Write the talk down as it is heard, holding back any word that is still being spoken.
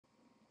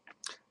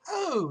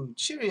Oh,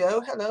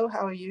 cheerio. Hello,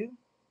 how are you?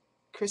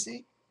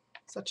 Chrissy?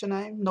 Is that your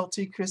name?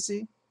 Naughty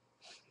Chrissy?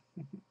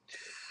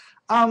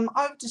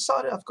 I've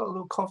decided I've got a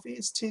little coffee.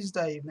 It's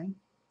Tuesday evening.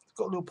 I've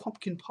got a little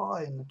pumpkin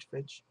pie in the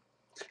fridge.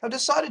 I've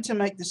decided to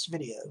make this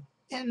video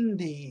in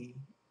the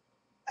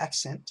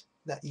accent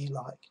that you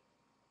like,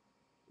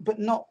 but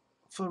not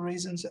for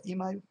reasons that you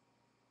may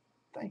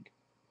think.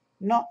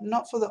 Not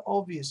for the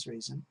obvious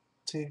reason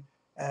to,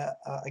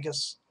 I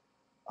guess,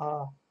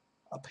 uh,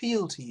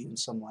 appeal to you in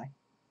some way.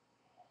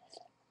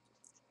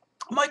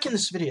 I'm making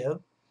this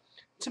video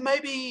to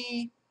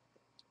maybe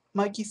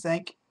make you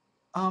think,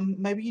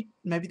 maybe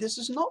this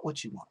is not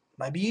what you want.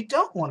 Maybe you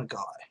don't want a guy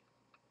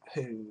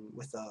who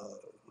with a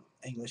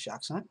English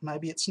accent.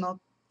 Maybe it's not,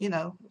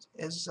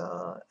 as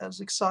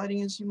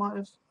exciting as you might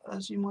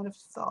have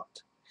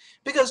thought.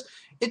 Because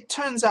it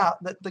turns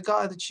out that the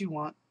guy that you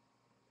want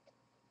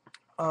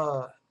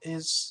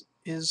is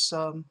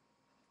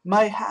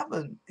may have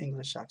an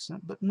English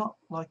accent, but not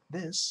like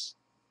this.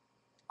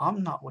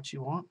 I'm not what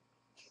you want.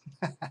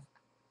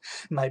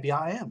 Maybe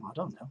I am. I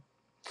don't know.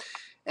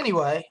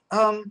 Anyway,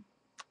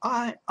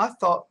 I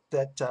thought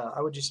that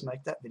I would just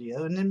make that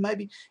video, and then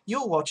maybe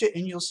you'll watch it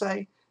and you'll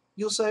say,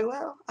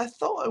 well, I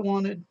thought I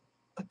wanted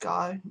a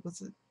guy with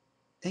an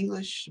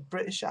English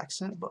British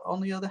accent, but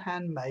on the other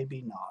hand,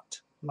 maybe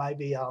not.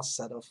 Maybe I'll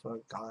settle for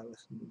a guy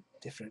with a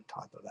different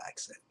type of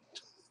accent,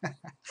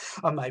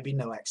 or maybe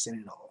no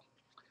accent at all.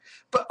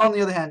 But on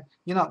the other hand,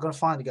 you're not going to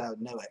find a guy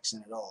with no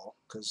accent at all,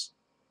 because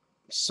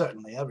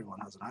certainly everyone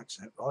has an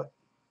accent, right?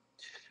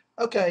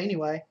 Okay,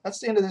 anyway, that's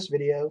the end of this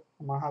video.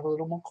 I'm going to have a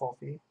little more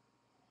coffee,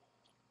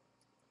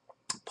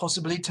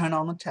 possibly turn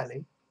on the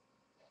telly,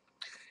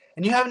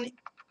 and you have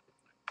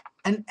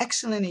an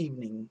excellent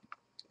evening,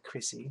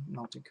 Chrissy,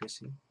 naughty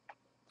Chrissy,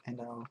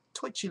 and I'll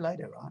twitch you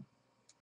later, right?